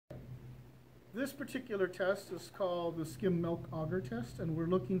This particular test is called the Skim Milk agar test, and we're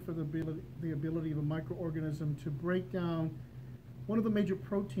looking for the ability of a microorganism to break down one of the major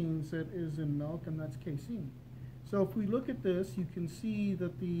proteins that is in milk, and that's casein. So if we look at this, you can see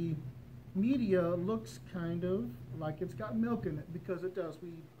that the media looks kind of like it's got milk in it, because it does.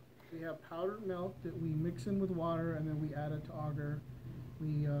 We have powdered milk that we mix in with water, and then we add it to agar.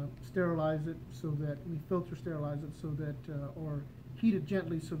 We sterilize it so that we filter sterilize it so that, or heat it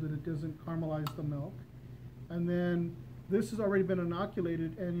gently so that it doesn't caramelize the milk. And then this has already been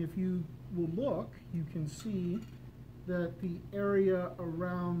inoculated, and if you will look, you can see that the area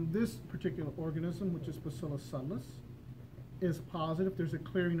around this particular organism, which is Bacillus subtilis, is positive. There's a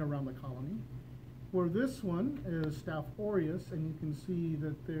clearing around the colony. Where this one is Staph aureus, and you can see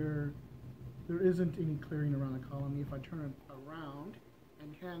that there isn't any clearing around the colony. If I turn it around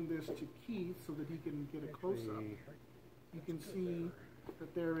and hand this to Keith so that he can get a close-up, you can see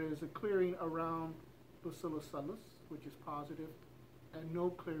that there is a clearing around Bacillus subtilis, which is positive, and no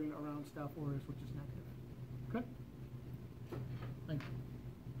clearing around Staph aureus, which is negative. Okay?